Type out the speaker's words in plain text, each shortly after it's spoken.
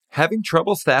Having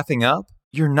trouble staffing up?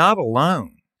 You're not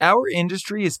alone. Our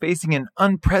industry is facing an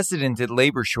unprecedented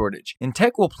labor shortage, and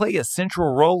tech will play a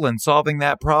central role in solving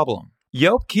that problem.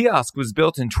 Yelp Kiosk was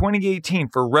built in 2018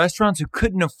 for restaurants who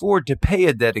couldn't afford to pay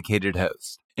a dedicated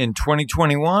host. In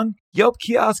 2021, Yelp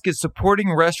Kiosk is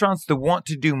supporting restaurants that want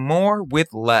to do more with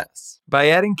less. By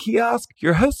adding Kiosk,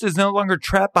 your host is no longer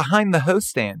trapped behind the host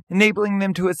stand, enabling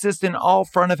them to assist in all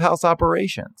front-of-house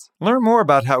operations. Learn more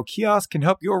about how Kiosk can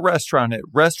help your restaurant at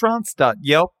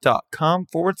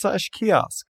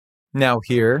restaurants.yelp.com/kiosk. Now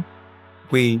here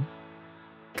we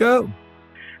go.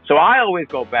 So I always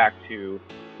go back to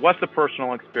what's the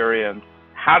personal experience?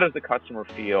 How does the customer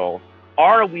feel?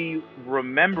 Are we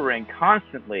remembering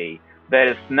constantly that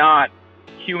it's not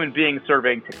human beings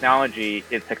serving technology,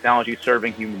 it's technology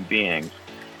serving human beings,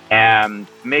 and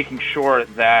making sure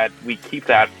that we keep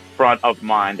that front of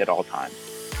mind at all times.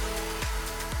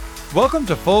 Welcome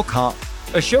to Full Comp,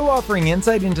 a show offering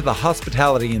insight into the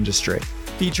hospitality industry,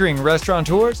 featuring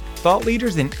restaurateurs, thought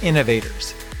leaders, and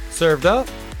innovators. Served up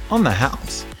on the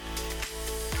house.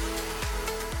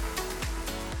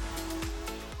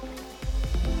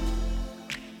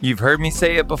 You've heard me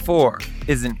say it before.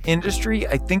 As an industry,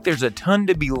 I think there's a ton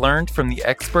to be learned from the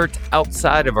experts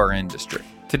outside of our industry.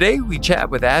 Today, we chat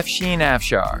with Afshin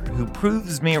Afshar, who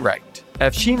proves me right.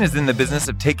 Afshin is in the business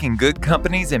of taking good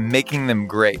companies and making them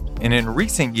great. And in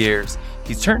recent years,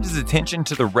 he's turned his attention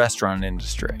to the restaurant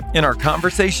industry. In our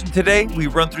conversation today, we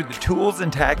run through the tools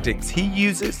and tactics he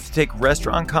uses to take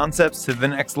restaurant concepts to the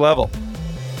next level.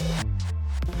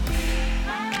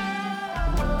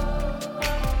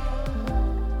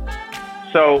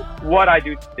 So what I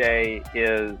do today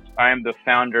is I am the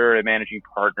founder and managing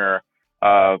partner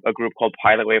of a group called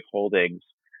Pilot Wave Holdings.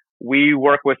 We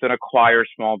work with and acquire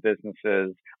small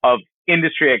businesses of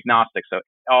industry agnostic, so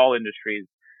all industries,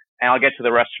 and I'll get to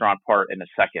the restaurant part in a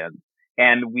second.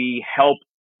 And we help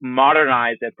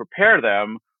modernize and prepare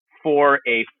them for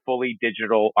a fully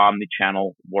digital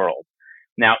omnichannel world.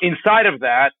 Now, inside of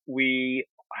that, we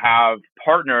have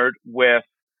partnered with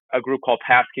a group called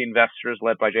Passkey Investors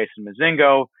led by Jason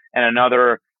Mozingo, and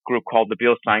another group called the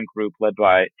Bielstein Group led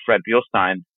by Fred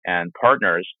Bielstein and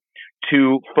partners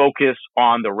to focus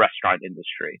on the restaurant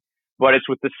industry. But it's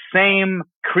with the same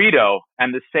credo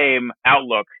and the same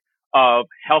outlook of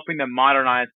helping them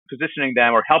modernize, positioning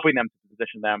them or helping them to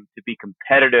position them to be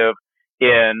competitive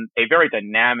in a very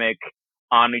dynamic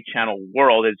omnichannel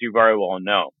world, as you very well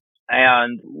know.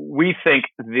 And we think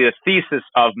the thesis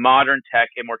of modern tech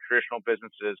in more traditional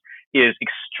businesses is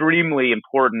extremely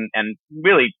important and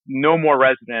really no more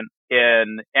resonant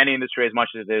in any industry as much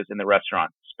as it is in the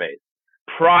restaurant space.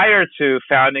 Prior to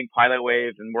founding Pilot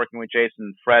Wave and working with Jason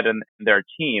and Fred and their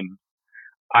team,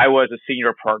 I was a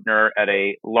senior partner at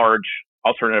a large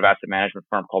alternative asset management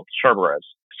firm called Cerberus.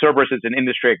 Cerberus is an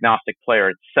industry agnostic player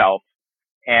itself.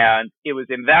 And it was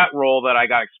in that role that I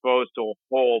got exposed to a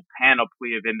whole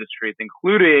panoply of industries,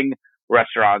 including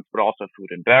restaurants, but also food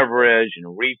and beverage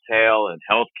and retail and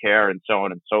healthcare and so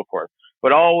on and so forth.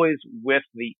 But always with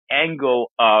the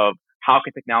angle of how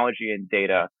can technology and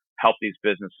data help these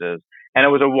businesses. And it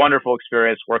was a wonderful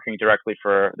experience working directly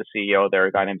for the CEO there,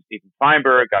 a guy named Steven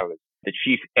Feinberg. I was the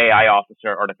chief AI officer,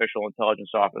 artificial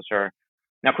intelligence officer.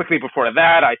 Now, quickly before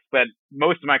that, I spent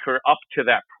most of my career up to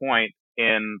that point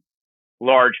in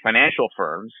large financial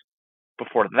firms.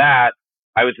 Before that,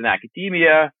 I was in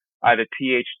academia. I have a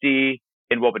PhD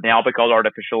in what would now be called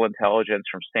artificial intelligence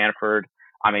from Stanford.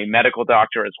 I'm a medical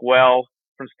doctor as well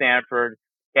from Stanford.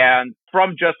 And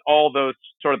from just all those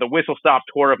sort of the whistle-stop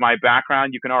tour of my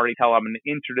background, you can already tell I'm an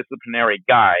interdisciplinary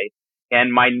guy.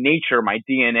 And my nature, my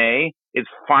DNA, is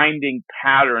finding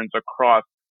patterns across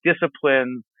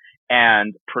disciplines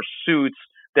and pursuits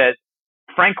that,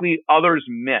 frankly, others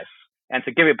miss. And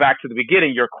to give it back to the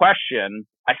beginning, your question,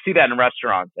 I see that in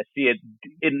restaurants. I see it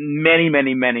in many,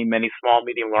 many, many, many small,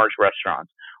 medium, large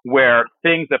restaurants where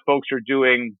things that folks are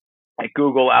doing at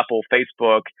Google, Apple,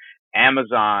 Facebook,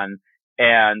 Amazon,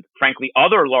 and frankly,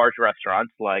 other large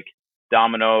restaurants like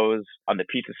Domino's on the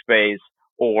pizza space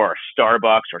or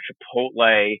Starbucks or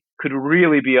Chipotle could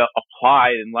really be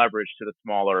applied and leveraged to the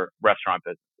smaller restaurant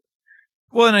business.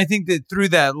 Well, and I think that through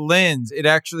that lens, it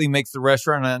actually makes the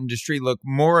restaurant industry look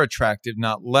more attractive,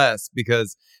 not less,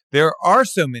 because there are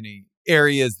so many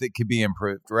areas that could be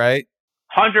improved, right?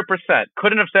 100%.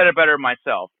 Couldn't have said it better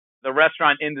myself. The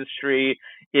restaurant industry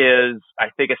is,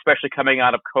 I think, especially coming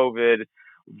out of COVID,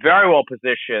 very well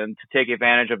positioned to take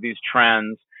advantage of these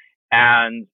trends.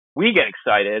 And we get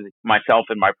excited, myself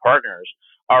and my partners,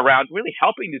 around really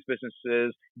helping these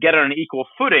businesses get on an equal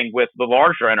footing with the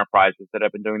larger enterprises that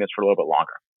have been doing this for a little bit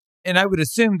longer. And I would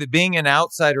assume that being an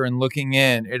outsider and looking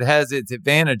in, it has its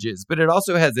advantages, but it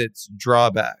also has its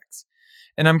drawbacks.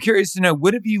 And I'm curious to know,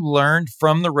 what have you learned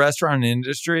from the restaurant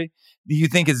industry that you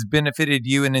think has benefited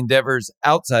you in endeavors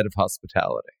outside of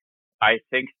hospitality? I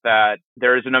think that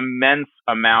there is an immense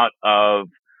amount of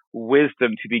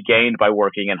wisdom to be gained by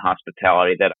working in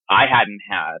hospitality that I hadn't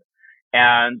had.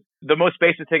 And the most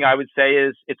basic thing I would say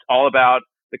is it's all about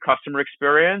the customer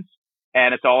experience,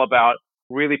 and it's all about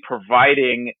really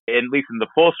providing, at least in the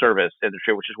full service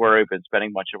industry, which is where we've been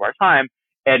spending much of our time,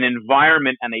 an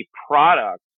environment and a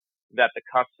product that the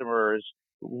customers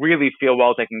really feel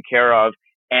well taken care of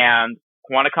and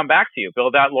want to come back to you,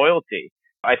 build that loyalty.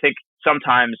 I think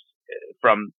sometimes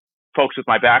from folks with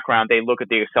my background, they look at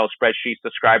the Excel spreadsheets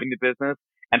describing the business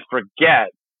and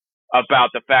forget about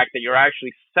the fact that you're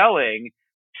actually selling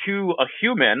to a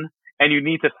human, and you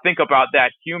need to think about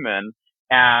that human.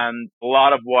 And a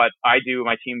lot of what I do,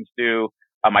 my teams do,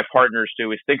 my partners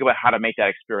do, is think about how to make that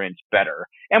experience better.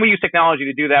 And we use technology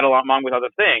to do that along with other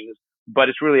things, but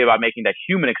it's really about making that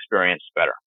human experience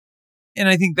better. And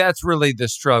I think that's really the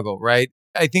struggle, right?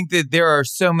 I think that there are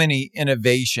so many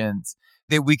innovations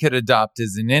that we could adopt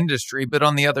as an industry. But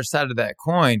on the other side of that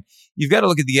coin, you've got to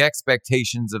look at the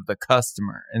expectations of the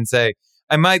customer and say,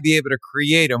 I might be able to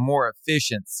create a more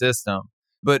efficient system,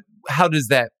 but how does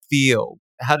that feel?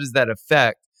 How does that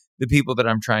affect the people that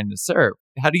I'm trying to serve?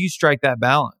 How do you strike that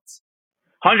balance?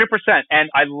 100%. And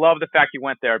I love the fact you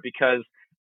went there because,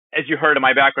 as you heard in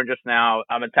my background just now,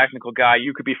 I'm a technical guy.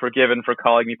 You could be forgiven for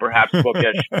calling me perhaps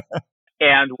bookish.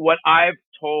 And what I've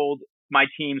told my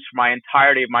teams for my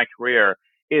entirety of my career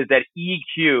is that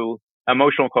EQ,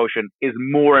 emotional quotient, is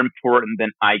more important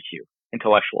than IQ,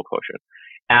 intellectual quotient.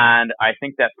 And I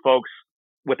think that folks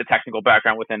with a technical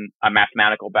background, within a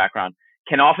mathematical background,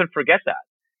 can often forget that.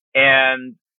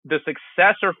 And the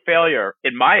success or failure,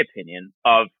 in my opinion,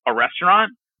 of a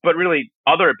restaurant, but really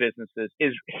other businesses,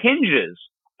 hinges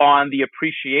on the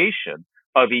appreciation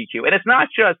of EQ. And it's not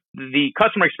just the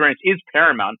customer experience is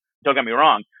paramount, don't get me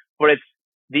wrong, but it's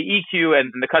the EQ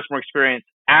and the customer experience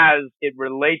as it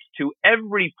relates to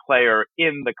every player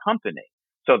in the company.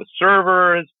 So the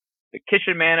servers, the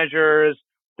kitchen managers,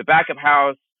 the back of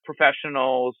house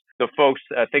professionals, the folks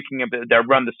thinking about that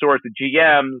run the stores, the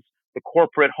GMs, the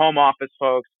corporate home office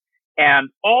folks, and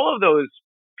all of those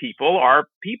people are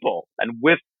people. And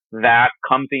with that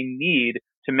comes a need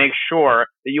to make sure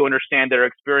that you understand their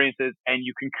experiences and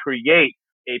you can create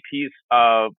a piece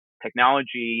of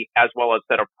technology as well as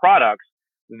set of products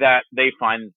that they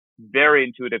find very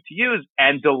intuitive to use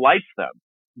and delights them,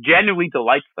 genuinely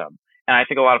delights them. And I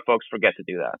think a lot of folks forget to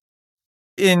do that.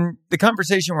 In the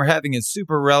conversation we're having is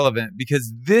super relevant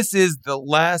because this is the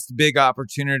last big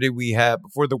opportunity we have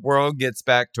before the world gets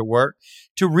back to work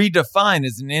to redefine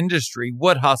as an industry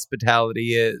what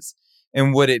hospitality is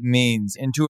and what it means,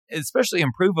 and to especially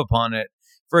improve upon it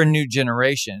for a new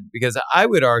generation. Because I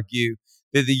would argue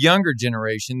that the younger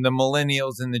generation, the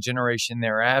millennials and the generation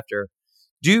thereafter,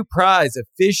 do prize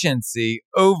efficiency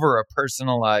over a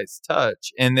personalized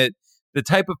touch, and that the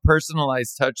type of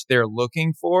personalized touch they're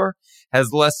looking for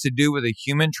has less to do with a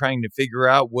human trying to figure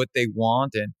out what they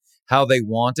want and how they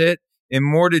want it, and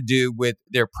more to do with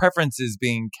their preferences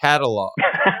being cataloged.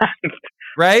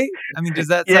 Right? I mean, does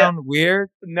that sound weird?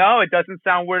 No, it doesn't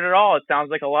sound weird at all. It sounds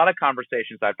like a lot of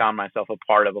conversations I found myself a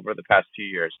part of over the past few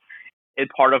years. In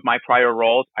part of my prior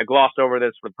roles, I glossed over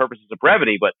this for purposes of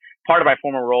brevity, but part of my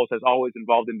former roles has always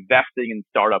involved investing in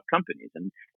startup companies.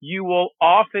 And you will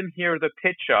often hear the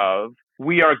pitch of,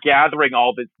 we are gathering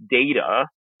all this data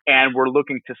and we're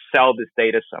looking to sell this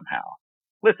data somehow.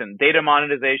 Listen, data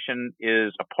monetization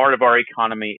is a part of our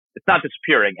economy. It's not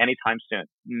disappearing anytime soon,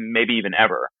 maybe even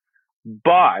ever.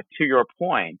 But to your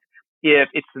point, if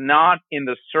it's not in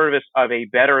the service of a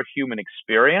better human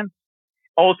experience,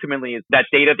 ultimately that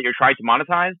data that you're trying to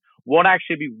monetize won't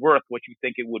actually be worth what you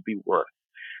think it would be worth.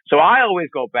 So I always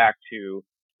go back to,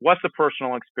 what's the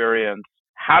personal experience?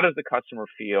 How does the customer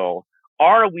feel?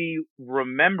 Are we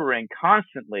remembering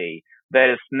constantly that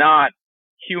it's not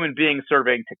human beings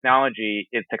serving technology,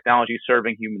 it's technology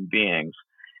serving human beings,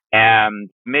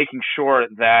 and making sure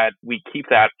that we keep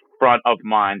that front of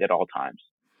mind at all times.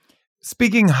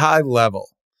 Speaking high level,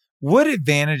 what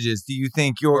advantages do you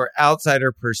think your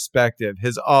outsider perspective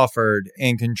has offered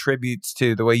and contributes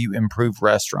to the way you improve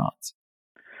restaurants?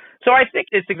 So I think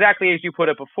it's exactly as you put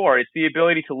it before. It's the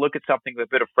ability to look at something with a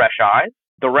bit of fresh eyes.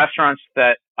 The restaurants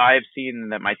that I've seen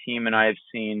and that my team and I have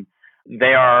seen,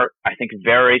 they are, I think,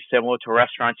 very similar to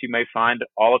restaurants you may find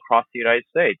all across the United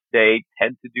States. They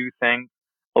tend to do things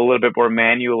a little bit more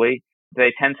manually.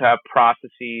 They tend to have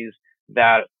processes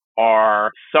that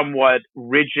are somewhat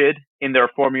rigid in their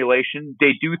formulation.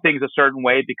 They do things a certain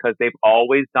way because they've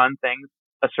always done things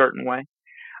a certain way.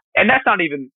 And that's not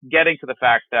even getting to the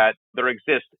fact that there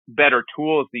exist better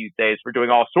tools these days for doing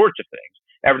all sorts of things.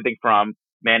 Everything from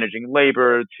managing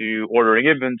labor to ordering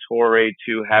inventory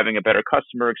to having a better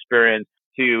customer experience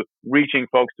to reaching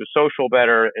folks through social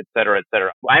better, et cetera, et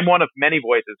cetera. I'm one of many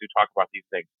voices who talk about these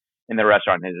things in the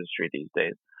restaurant industry these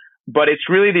days. But it's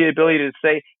really the ability to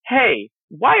say, hey,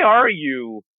 why are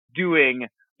you doing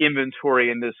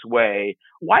inventory in this way?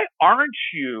 Why aren't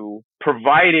you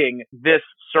providing this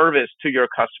service to your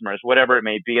customers, whatever it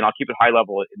may be? And I'll keep it high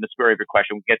level in the spirit of your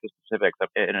question. We'll get to specifics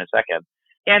in a second.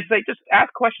 And say, just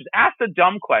ask questions. Ask the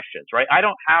dumb questions, right? I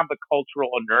don't have the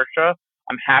cultural inertia.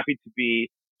 I'm happy to be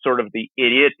sort of the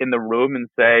idiot in the room and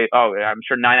say, oh, I'm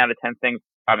sure 9 out of 10 things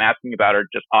I'm asking about are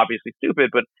just obviously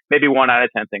stupid, but maybe 1 out of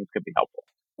 10 things could be helpful.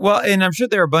 Well, and I'm sure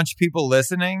there are a bunch of people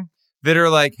listening that are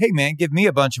like, hey, man, give me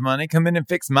a bunch of money. Come in and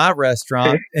fix my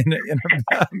restaurant. And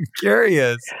I'm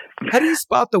curious, how do you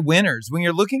spot the winners? When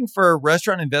you're looking for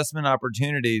restaurant investment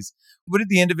opportunities, what are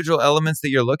the individual elements that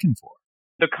you're looking for?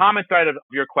 The common thread of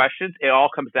your questions, it all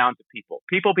comes down to people.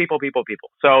 People.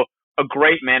 So a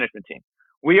great management team.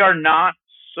 We are not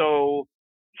so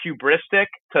hubristic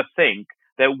to think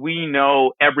that we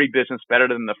know every business better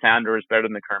than the founders, better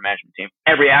than the current management team,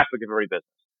 every aspect of every business.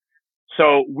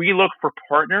 So we look for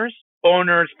partners,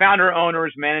 owners, founder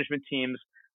owners, management teams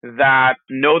that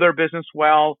know their business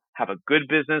well, have a good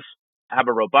business, have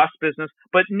a robust business,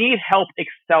 but need help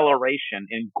acceleration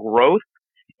in growth,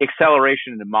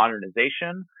 acceleration in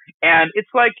modernization. And it's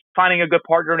like finding a good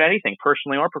partner in anything,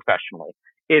 personally or professionally.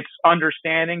 It's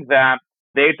understanding that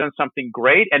they've done something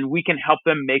great and we can help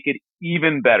them make it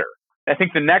even better. I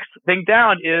think the next thing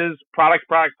down is product.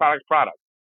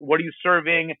 What are you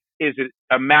serving? Is it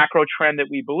a macro trend that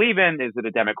we believe in? Is it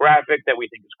a demographic that we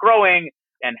think is growing?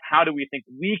 And how do we think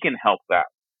we can help that,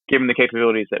 given the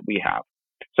capabilities that we have?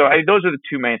 So those are the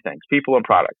two main things, people and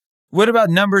product. What about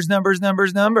numbers?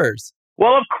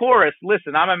 Well, of course,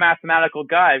 listen, I'm a mathematical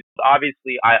guy.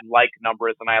 Obviously, I like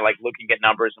numbers and I like looking at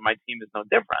numbers, and my team is no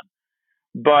different.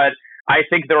 But I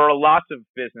think there are lots of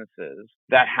businesses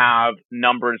that have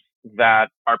numbers that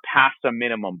are past a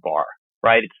minimum bar,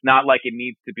 right? It's not like it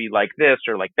needs to be like this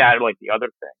or like that or like the other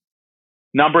thing.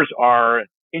 Numbers are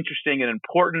interesting and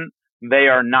important. They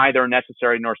are neither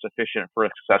necessary nor sufficient for a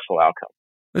successful outcome.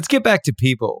 Let's get back to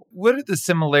people. What are the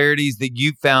similarities that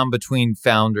you found between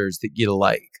founders that you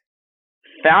like?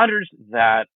 Founders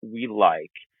that we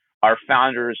like are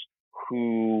founders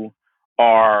who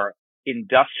are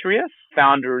industrious,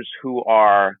 founders who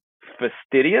are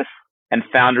fastidious, and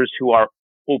founders who are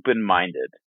open-minded.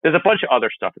 There's a bunch of other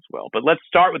stuff as well, but let's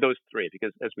start with those three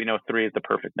because, as we know, 3 is the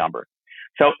perfect number.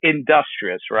 So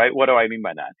industrious, right? What do I mean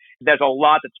by that? There's a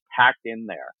lot that's packed in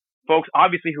there. Folks,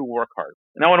 obviously, who work hard.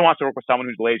 No one wants to work with someone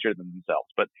who's lazier than themselves,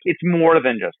 but it's more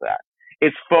than just that.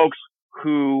 It's folks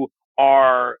who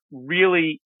are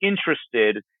really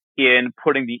interested in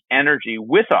putting the energy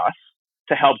with us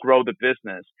to help grow the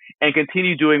business and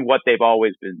continue doing what they've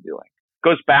always been doing.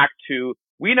 Goes back to,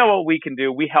 we know what we can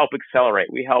do. We help accelerate.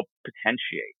 We help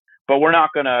potentiate. But we're not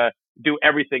going to do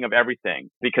everything of everything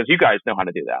because you guys know how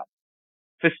to do that.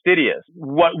 Fastidious.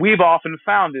 What we've often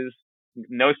found is,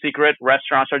 no secret,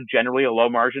 restaurants are generally a low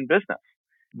margin business.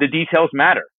 The details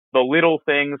matter. The little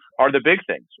things are the big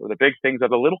things, or the big things are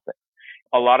the little things.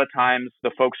 A lot of times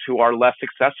the folks who are less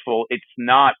successful, it's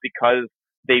not because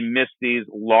they miss these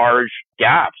large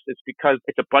gaps. It's because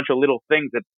it's a bunch of little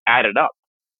things that added up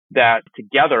that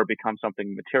together become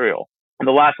something material. And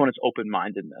the last one is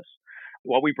open-mindedness.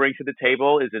 What we bring to the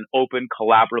table is an open,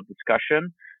 collaborative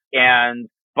discussion. And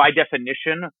by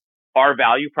definition, our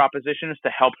value proposition is to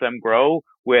help them grow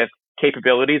with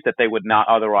capabilities that they would not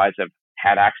otherwise have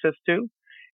had access to.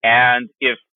 And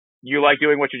if you like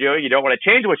doing what you're doing, you don't want to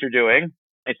change what you're doing,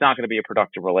 it's not going to be a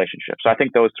productive relationship. So I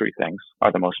think those 3 things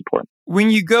are the most important.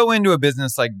 When you go into a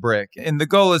business like Brick, and the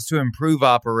goal is to improve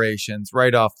operations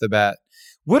right off the bat,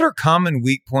 what are common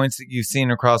weak points that you've seen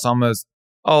across almost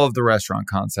all of the restaurant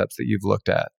concepts that you've looked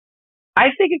at? I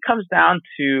think it comes down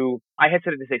to, I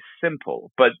hesitate to say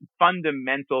simple, but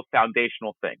fundamental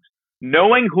foundational things.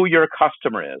 Knowing who your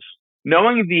customer is,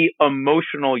 knowing the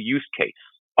emotional use case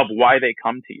of why they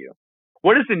come to you.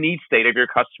 What is the need state of your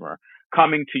customer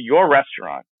coming to your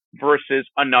restaurant versus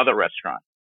another restaurant?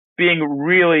 Being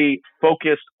really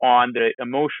focused on the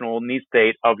emotional need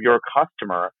state of your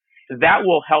customer, that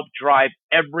will help drive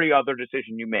every other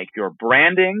decision you make. Your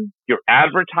branding, your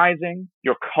advertising,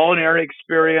 your culinary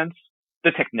experience,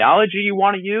 the technology you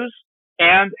want to use,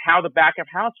 and how the back of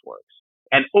house works.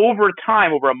 And over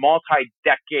time, over a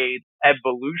multi-decade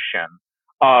evolution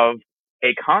of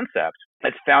a concept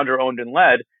that's founder owned and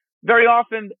led, very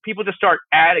often people just start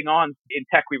adding on. In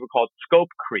tech, we would call it scope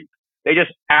creep. They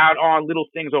just add on little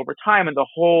things over time, and the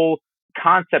whole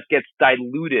concept gets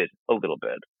diluted a little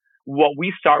bit. What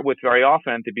we start with very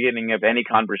often at the beginning of any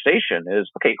conversation is,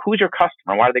 okay, who's your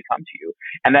customer? Why do they come to you?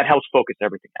 And that helps focus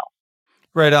everything else.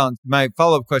 Right on. My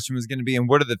follow-up question was going to be, and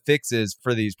what are the fixes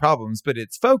for these problems? But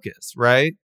it's focus,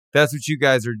 right? That's what you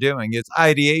guys are doing. It's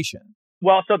ideation.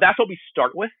 Well, so that's what we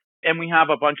start with. And we have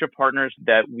a bunch of partners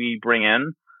that we bring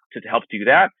in to help do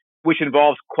that, which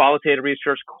involves qualitative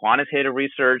research, quantitative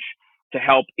research to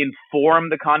help inform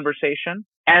the conversation.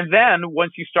 And then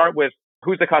once you start with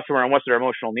who's the customer and what's their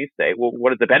emotional needs state, well,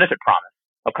 what is the benefit promise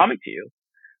of coming to you?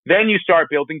 Then you start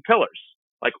building pillars.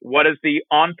 Like, what does the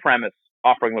on-premise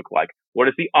offering look like? What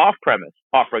does the off-premise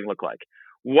offering look like?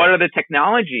 What are the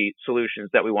technology solutions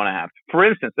that we want to have? For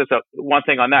instance, there's one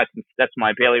thing on that, since that's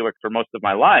my bailiwick for most of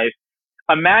my life.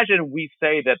 Imagine we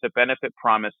say that the benefit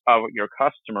promise of your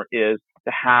customer is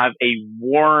to have a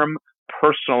warm,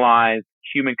 personalized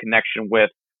human connection with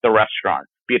the restaurant,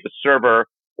 be it the server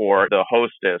or the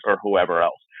hostess or whoever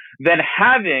else. Then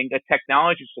having a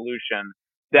technology solution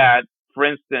that, for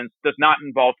instance, does not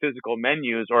involve physical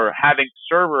menus or having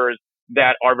servers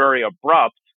that are very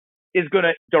abrupt is going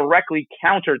to directly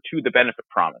counter to the benefit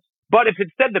promise. But if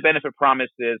instead the benefit promise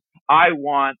is, I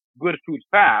want good food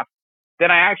fast,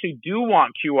 then I actually do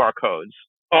want QR codes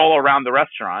all around the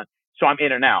restaurant, so I'm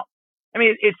in and out. I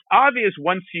mean, it's obvious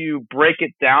once you break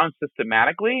it down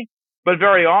systematically, but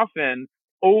very often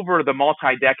over the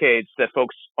multi-decades that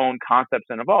folks own concepts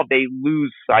and evolve, they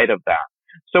lose sight of that.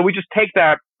 So we just take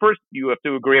that. First, you have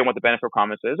to agree on what the benefit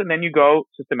promise is, and then you go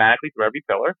systematically through every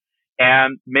pillar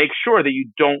and make sure that you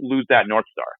don't lose that North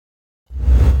Star.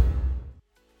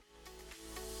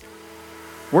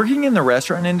 Working in the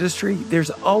restaurant industry, there's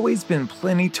always been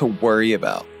plenty to worry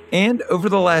about. And over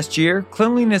the last year,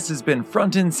 cleanliness has been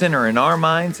front and center in our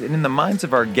minds and in the minds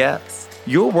of our guests.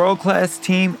 Your world-class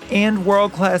team and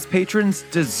world-class patrons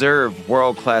deserve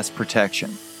world-class protection.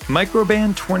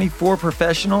 Microban 24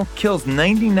 Professional kills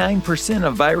 99%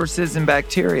 of viruses and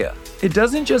bacteria. It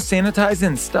doesn't just sanitize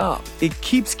and stop. It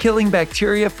keeps killing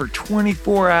bacteria for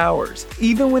 24 hours,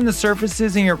 even when the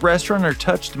surfaces in your restaurant are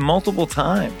touched multiple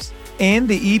times. And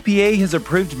the EPA has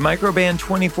approved Microban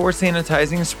 24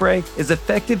 sanitizing spray is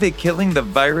effective at killing the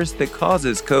virus that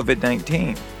causes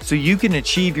COVID-19, so you can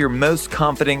achieve your most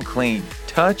confident clean,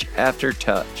 touch after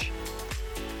touch.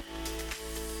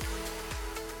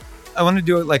 I want to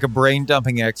do it like a brain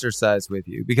dumping exercise with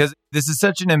you because this is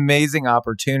such an amazing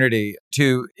opportunity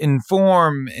to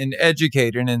inform and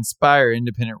educate and inspire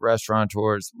independent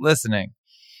restaurateurs listening.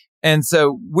 And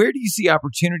so where do you see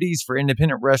opportunities for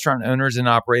independent restaurant owners and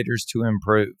operators to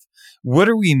improve? What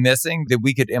are we missing that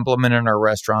we could implement in our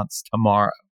restaurants tomorrow?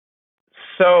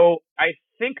 So I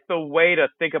think the way to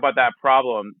think about that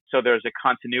problem, so there's a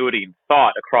continuity in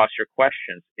thought across your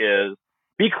questions, is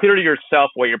be clear to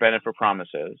yourself what your benefit promise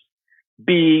is.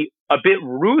 Be a bit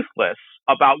ruthless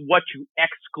about what you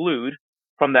exclude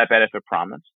from that benefit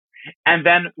promise, and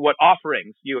then what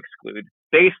offerings you exclude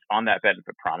based on that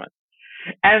benefit promise.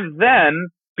 And then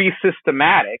be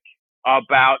systematic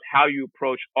about how you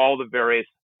approach all the various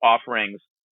offerings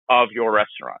of your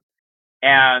restaurant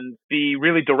and be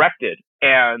really directed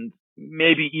and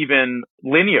maybe even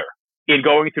linear in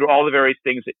going through all the various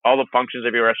things, all the functions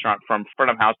of your restaurant from front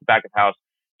of house to back of house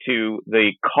to the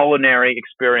culinary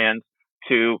experience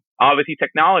to obviously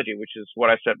technology, which is what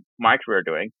I spent my career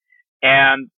doing.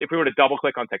 And if we were to double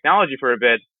click on technology for a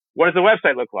bit, what does the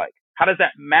website look like? How does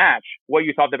that match what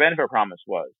you thought the benefit promise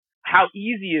was? How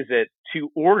easy is it to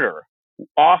order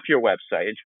off your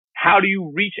website? How do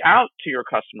you reach out to your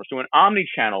customers through an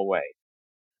omni-channel way?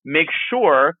 Make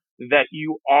sure that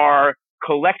you are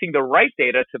collecting the right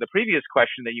data to the previous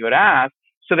question that you had asked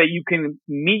so that you can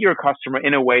meet your customer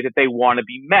in a way that they want to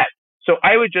be met. So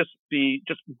I would just be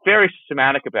very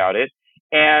systematic about it.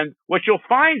 And what you'll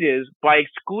find is by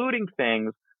excluding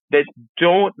things that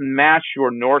don't match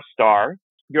your North Star,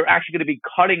 you're actually going to be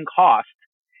cutting costs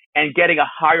and getting a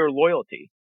higher loyalty.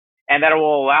 And that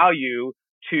will allow you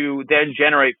to then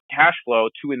generate cash flow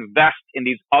to invest in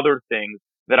these other things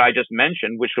that I just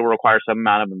mentioned, which will require some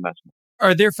amount of investment.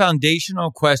 Are there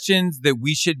foundational questions that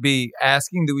we should be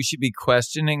asking, that we should be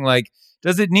questioning? Like,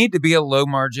 does it need to be a low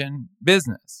margin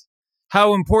business?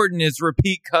 How important is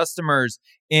repeat customers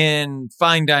in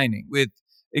fine dining? With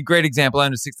a great example, I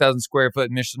own a 6,000 square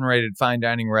foot Michelin rated fine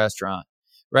dining restaurant,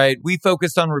 right? We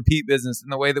focused on repeat business in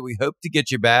the way that we hope to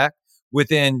get you back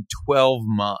within 12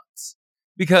 months.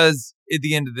 Because at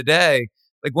the end of the day,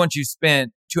 like once you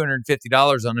spent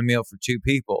 $250 on a meal for two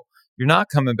people, you're not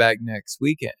coming back next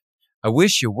weekend. I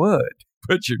wish you would,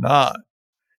 but you're not.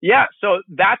 Yeah, so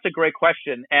that's a great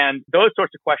question. And those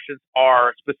sorts of questions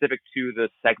are specific to the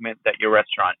segment that your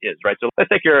restaurant is, right? So let's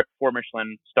take your 4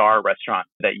 Michelin star restaurant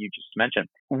that you just mentioned.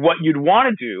 What you'd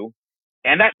want to do,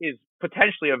 and that is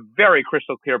potentially a very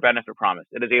crystal clear benefit promise.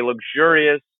 It is a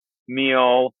luxurious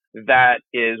meal that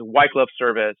is white glove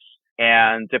service.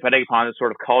 And depending upon the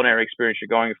sort of culinary experience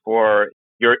you're going for,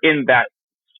 you're in that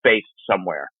space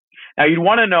somewhere. Now, you'd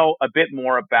want to know a bit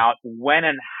more about when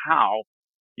and how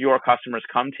your customers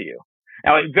come to you.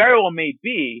 Now, it very well may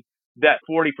be that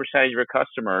 40% of your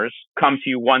customers come to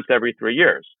you once every 3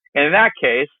 years. And in that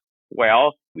case,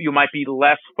 well, you might be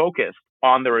less focused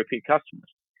on the repeat customers.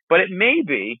 But it may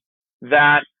be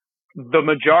that the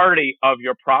majority of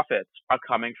your profits are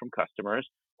coming from customers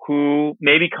who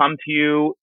maybe come to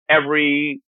you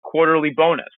every quarterly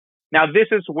bonus. Now, this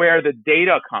is where the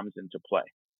data comes into play.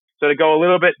 So to go a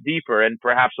little bit deeper and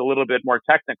perhaps a little bit more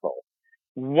technical,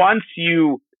 once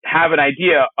you have an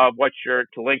idea of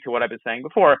to link to what I've been saying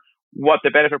before, what the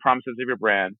benefit promises of your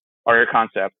brand or your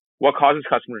concept, what causes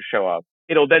customers to show up,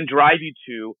 it'll then drive you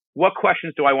to what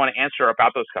questions do I want to answer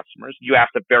about those customers? You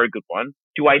asked a very good one.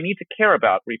 Do I need to care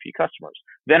about repeat customers?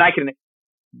 Then I can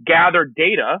gather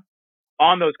data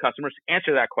on those customers to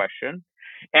answer that question.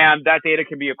 And that data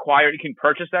can be acquired. You can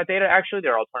purchase that data, actually.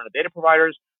 There are alternative data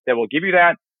providers that will give you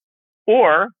that.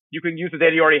 Or you can use the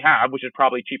data you already have, which is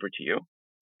probably cheaper to you.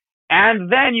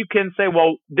 And then you can say,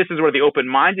 well, this is where the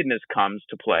open-mindedness comes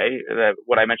to play,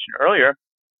 what I mentioned earlier.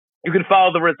 You can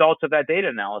follow the results of that data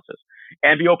analysis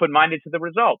and be open-minded to the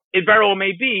results. It very well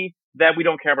may be that we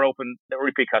don't care about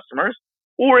repeat customers,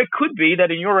 or it could be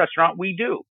that in your restaurant we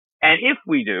do. And if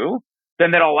we do,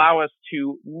 then that'll allow us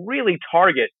to really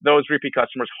target those repeat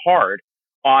customers hard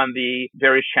on the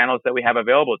various channels that we have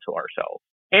available to ourselves.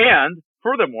 And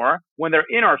furthermore, when they're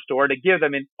in our store, to give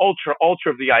them an ultra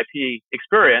VIP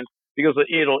experience, because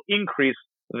it'll increase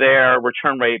their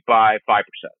return rate by 5%.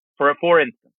 For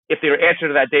instance, if their answer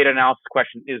to that data analysis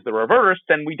question is the reverse,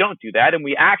 then we don't do that. And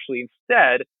we actually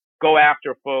instead go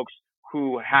after folks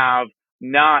who have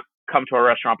not come to our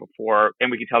restaurant before,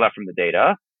 and we can tell that from the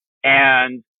data,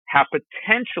 and have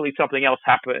potentially something else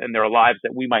happen in their lives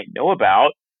that we might know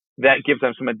about that gives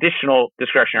them some additional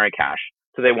discretionary cash.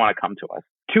 So they want to come to us.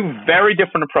 Two very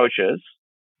different approaches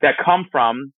that come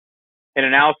from an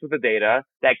analysis of the data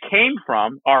that came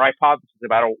from our hypothesis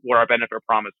about what our benefit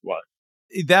promise was.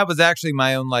 That was actually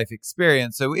my own life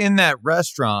experience. So in that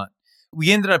restaurant,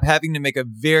 we ended up having to make a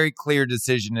very clear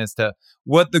decision as to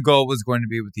what the goal was going to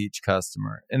be with each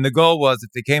customer. And the goal was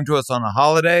if they came to us on a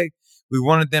holiday, we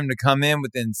wanted them to come in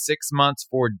within 6 months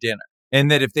for dinner. And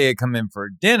that if they had come in for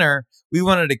dinner, we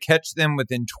wanted to catch them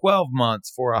within 12 months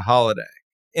for a holiday.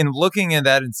 In looking at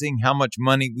that and seeing how much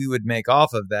money we would make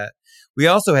off of that, we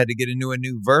also had to get into a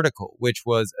new vertical, which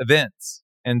was events.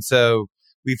 And so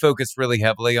we focused really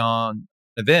heavily on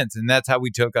events. And that's how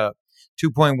we took a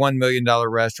 $2.1 million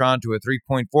restaurant to a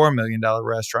 $3.4 million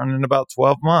restaurant in about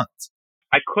 12 months.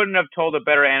 I couldn't have told a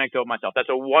better anecdote myself. That's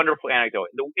a wonderful anecdote.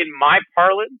 In my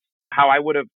parlance, how I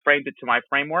would have framed it to my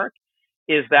framework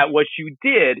is that what you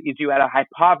did is you had a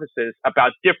hypothesis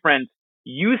about different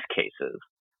use cases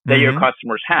that your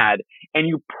customers had, and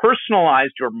you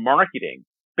personalized your marketing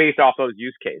based off those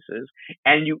use cases,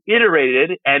 and you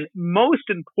iterated. And most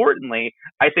importantly,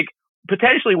 I think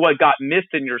potentially what got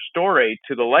missed in your story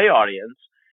to the lay audience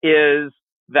is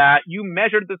that you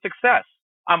measured the success.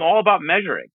 I'm all about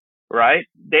measuring, right?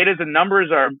 Data and numbers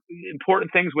are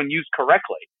important things when used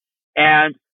correctly.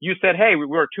 And you said, hey, we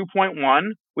were 2.1,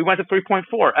 we went to 3.4.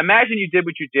 Imagine you did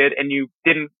what you did and you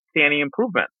didn't see any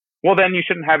improvement. Well, then you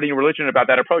shouldn't have any religion about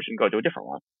that approach and go to a different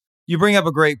one. You bring up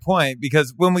a great point,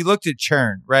 because when we looked at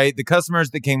churn, right, the customers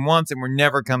that came once and were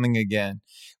never coming again,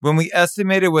 when we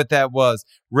estimated what that was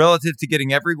relative to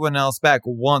getting everyone else back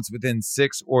once within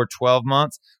 6 or 12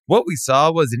 months, what we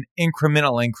saw was an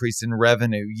incremental increase in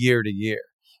revenue year to year.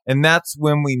 And that's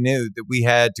when we knew that we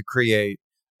had to create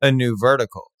a new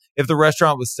vertical. If the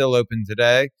restaurant was still open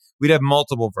today, we'd have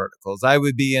multiple verticals. I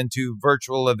would be into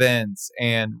virtual events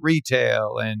and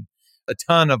retail and a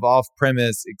ton of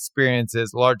off-premise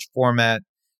experiences, large format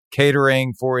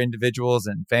catering for individuals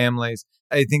and families.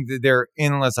 I think that there are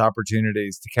endless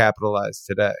opportunities to capitalize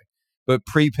today. But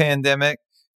pre-pandemic,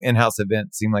 in-house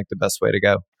events seem like the best way to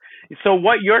go. So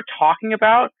what you're talking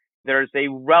about, there's a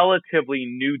relatively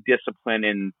new discipline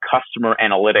in customer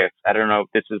analytics. I don't know if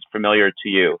this is familiar to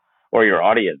you or your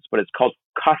audience, but it's called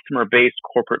customer-based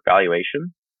corporate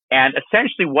valuation. And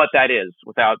essentially what that is,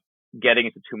 without getting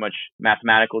into too much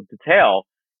mathematical detail,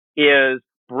 is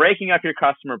breaking up your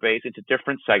customer base into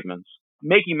different segments,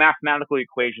 making mathematical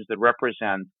equations that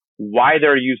represent why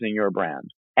they're using your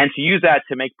brand, and to use that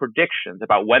to make predictions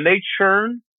about when they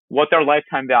churn, what their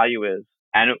lifetime value is,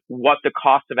 and what the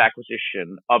cost of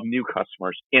acquisition of new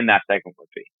customers in that segment would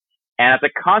be. And as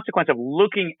a consequence of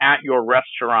looking at your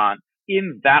restaurant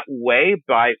in that way,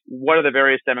 by what are the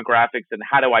various demographics and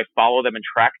how do I follow them and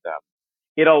track them,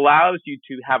 it allows you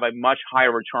to have a much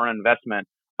higher return on investment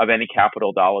of any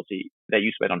capital dollars that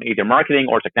you spend on either marketing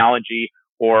or technology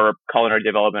or culinary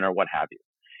development or what have you.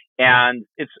 And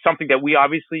it's something that we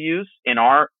obviously use in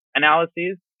our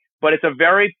analyses, but it's a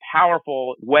very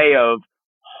powerful way of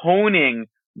honing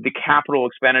the capital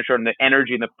expenditure and the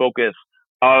energy and the focus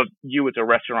of you as a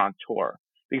restaurateur.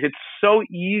 Because it's so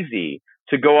easy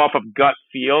to go off of gut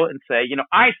feel and say,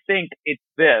 I think it's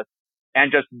this,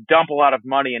 and just dump a lot of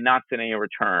money and not see any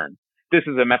return. This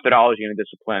is a methodology and a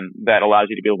discipline that allows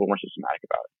you to be a little more systematic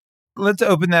about it. Let's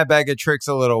open that bag of tricks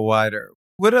a little wider.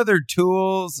 What other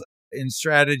tools and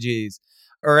strategies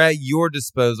are at your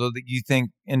disposal that you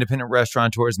think independent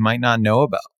restaurateurs might not know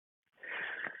about?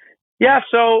 Yeah,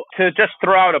 so to just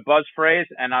throw out a buzz phrase,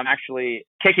 and I'm actually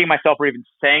kicking myself for even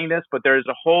saying this, but there's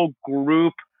a whole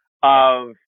group of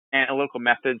analytical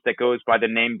methods that goes by the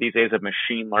name these days of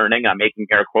machine learning. I'm making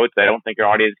air quotes that I don't think your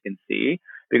audience can see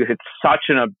because it's such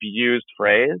an abused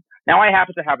phrase. Now, I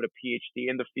happen to have a PhD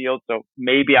in the field, so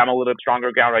maybe I'm a little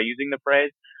stronger guy by using the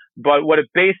phrase. But what it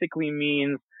basically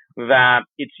means that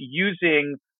it's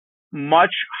using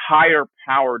much higher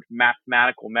powered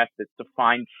mathematical methods to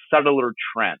find subtler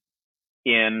trends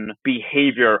in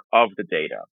behavior of the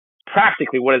data.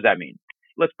 Practically, what does that mean?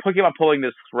 Let's pick up pulling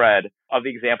this thread of the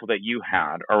example that you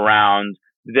had around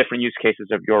the different use cases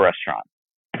of your restaurant.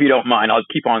 If you don't mind, I'll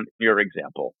keep on your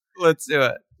example. Let's do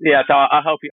it. Yeah, so I'll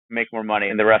help you make more money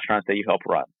in the restaurants that you help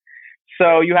run.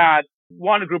 So you had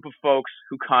one group of folks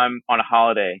who come on a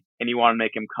holiday and you want to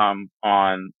make them come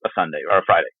on a Sunday or a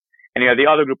Friday. And you have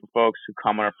the other group of folks who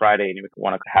come on a Friday and you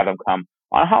want to have them come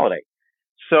on a holiday.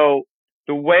 So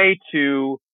the way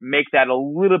to make that a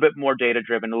little bit more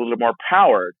data-driven, a little bit more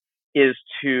powered, is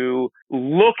to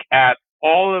look at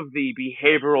all of the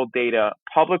behavioral data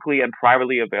publicly and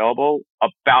privately available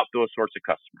about those sorts of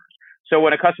customers. So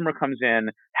when a customer comes in,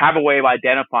 have a way of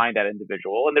identifying that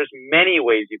individual. And there's many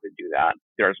ways you can do that.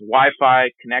 There's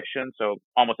Wi-Fi connection. So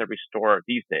almost every store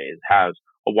these days has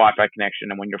a Wi-Fi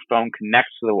connection. And when your phone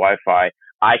connects to the Wi-Fi,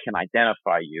 I can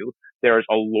identify you. There's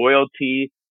a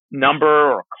loyalty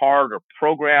number or card or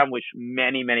program, which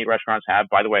many, many restaurants have.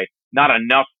 By the way, not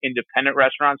enough independent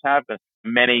restaurants have, but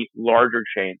many larger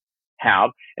chains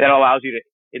have. And that allows you to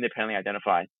independently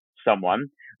identify someone.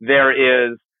 There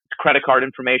is credit card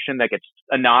information that gets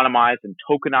anonymized and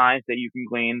tokenized that you can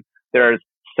glean. There's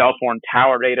cell phone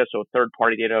tower data, so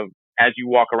third-party data as you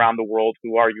walk around the world,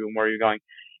 who are you and where are you going.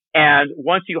 And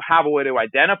once you have a way to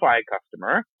identify a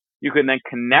customer, you can then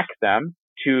connect them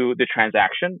to the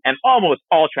transaction. And almost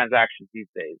all transactions these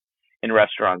days in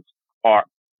restaurants are,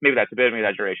 maybe that's a bit of an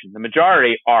exaggeration, the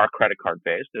majority are credit card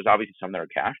based. There's obviously some that are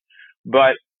cash.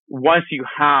 But once you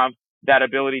have that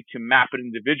ability to map an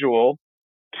individual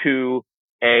to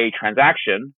a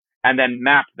transaction and then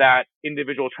map that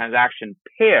individual transaction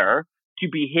pair to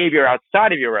behavior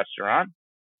outside of your restaurant,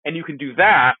 and you can do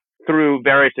that through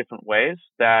various different ways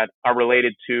that are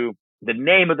related to the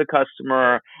name of the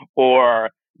customer or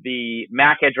the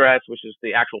MAC address, which is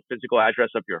the actual physical address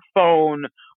of your phone,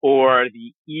 or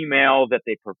the email that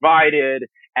they provided.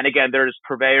 And again, there's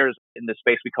purveyors in the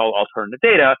space we call alternative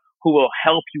data who will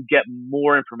help you get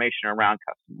more information around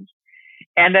customers.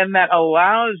 And then that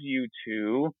allows you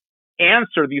to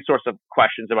answer these sorts of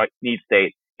questions about need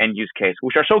state and use case,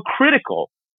 which are so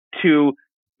critical to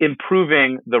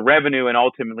improving the revenue and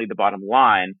ultimately the bottom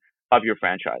line of your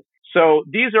franchise. So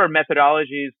these are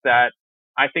methodologies that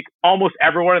I think almost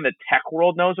everyone in the tech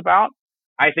world knows about.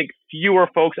 I think fewer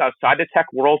folks outside the tech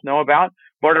world know about,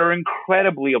 but are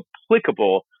incredibly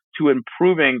applicable to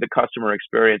improving the customer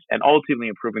experience and ultimately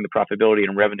improving the profitability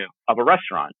and revenue of a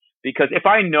restaurant. Because if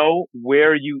I know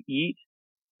where you eat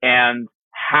and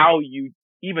how you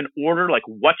even order, like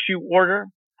what you order,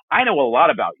 I know a lot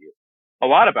about you.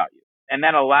 And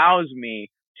that allows me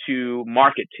to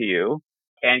market to you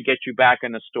and get you back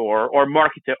in the store, or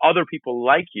market to other people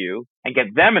like you and get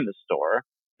them in the store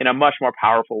in a much more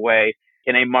powerful way,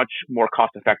 in a much more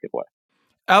cost-effective way.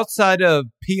 Outside of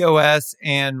POS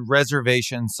and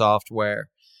reservation software,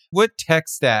 what tech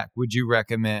stack would you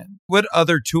recommend? What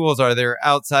other tools are there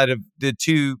outside of the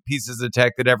two pieces of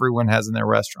tech that everyone has in their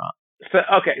restaurant? So,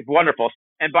 okay, wonderful.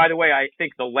 And by the way, I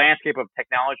think the landscape of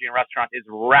technology in restaurants is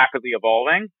rapidly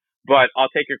evolving, but I'll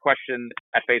take your question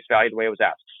at face value the way it was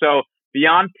asked. So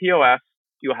beyond POS,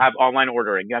 you have online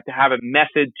ordering. You have to have a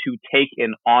method to take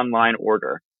an online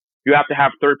order. You have to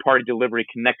have third-party delivery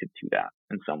connected to that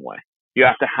in some way. You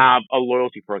have to have a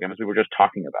loyalty program, as we were just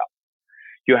talking about.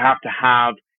 You have to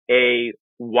have a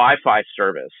Wi-Fi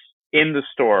service in the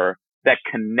store that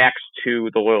connects to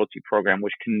the loyalty program,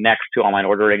 which connects to online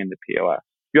ordering and the POS.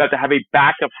 You have to have a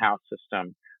backup house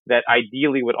system that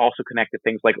ideally would also connect to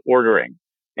things like ordering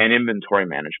and inventory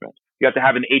management. You have to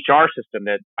have an HR system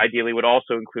that ideally would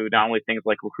also include not only things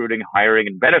like recruiting, hiring,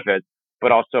 and benefits,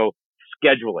 but also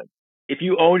scheduling. If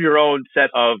you own your own set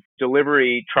of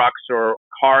delivery trucks or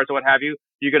cars or what have you,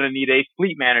 you're going to need a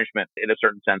fleet management in a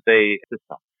certain sense, a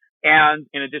system. And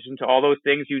in addition to all those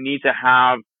things, you need to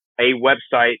have a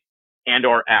website and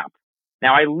or app.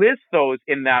 Now, I list those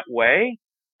in that way.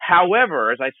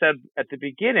 However, as I said at the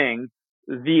beginning,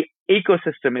 the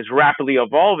ecosystem is rapidly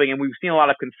evolving, and we've seen a lot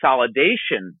of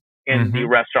consolidation in the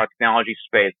restaurant technology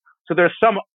space. So there's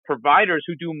some providers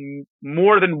who do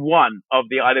more than one of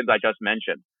the items I just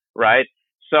mentioned, right?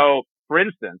 So, for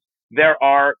instance, there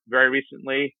are very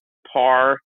recently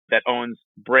PAR that owns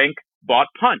Brink bought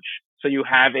Punch. So you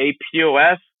have a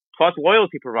POS plus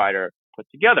loyalty provider put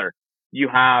together. You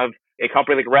have a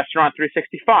company like Restaurant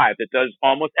 365 that does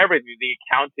almost everything, the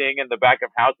accounting and the back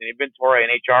of house and inventory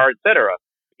and HR, et cetera,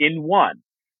 in one.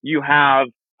 You have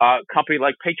a company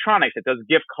like Paytronics that does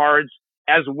gift cards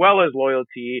as well as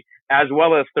loyalty, as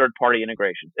well as third-party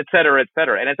integrations, et cetera, et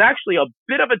cetera. And it's actually a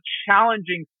bit of a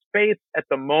challenging space at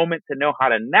the moment to know how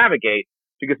to navigate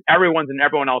because everyone's in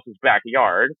everyone else's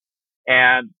backyard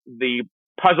and the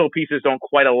puzzle pieces don't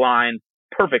quite align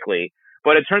perfectly.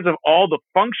 But in terms of all the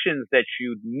functions that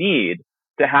you need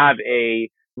to have a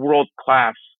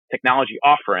world-class technology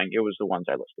offering, it was the ones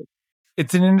I listed.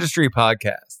 It's an industry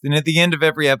podcast. And at the end of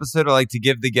every episode, I like to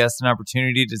give the guest an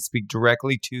opportunity to speak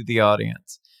directly to the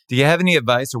audience. Do you have any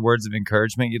advice or words of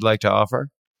encouragement you'd like to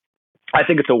offer? I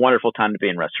think it's a wonderful time to be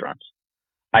in restaurants.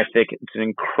 I think it's an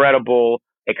incredible,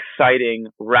 exciting,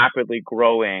 rapidly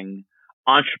growing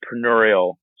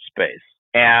entrepreneurial space.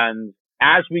 And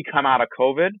as we come out of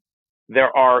COVID, there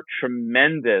are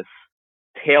tremendous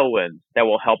tailwinds that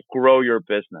will help grow your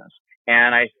business.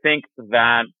 And I think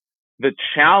that the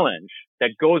challenge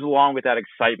that goes along with that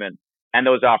excitement and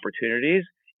those opportunities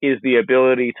is the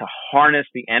ability to harness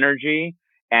the energy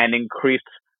and increase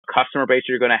customer base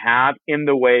you're going to have in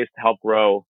the ways to help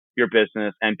grow your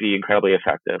business and be incredibly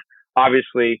effective.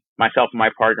 Obviously, myself and my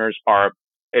partners are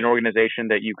an organization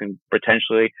that you can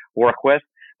potentially work with,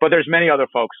 but there's many other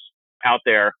folks out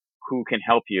there who can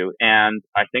help you. And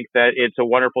I think that it's a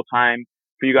wonderful time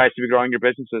for you guys to be growing your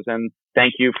businesses. And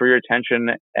thank you for your attention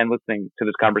and listening to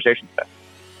this conversation today.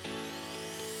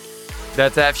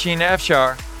 That's Afshin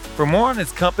Afshar. For more on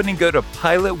his company, go to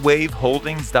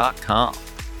pilotwaveholdings.com.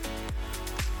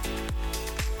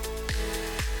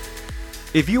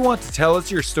 If you want to tell us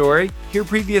your story, hear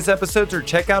previous episodes, or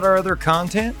check out our other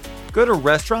content, go to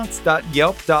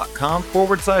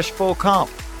restaurants.yelp.com/full-comp.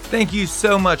 Thank you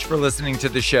so much for listening to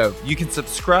the show. You can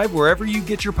subscribe wherever you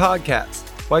get your podcasts.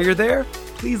 While you're there,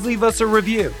 please leave us a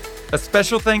review. A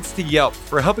special thanks to Yelp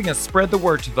for helping us spread the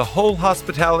word to the whole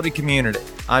hospitality community.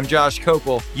 I'm Josh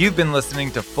Kopel. You've been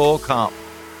listening to Full Comp.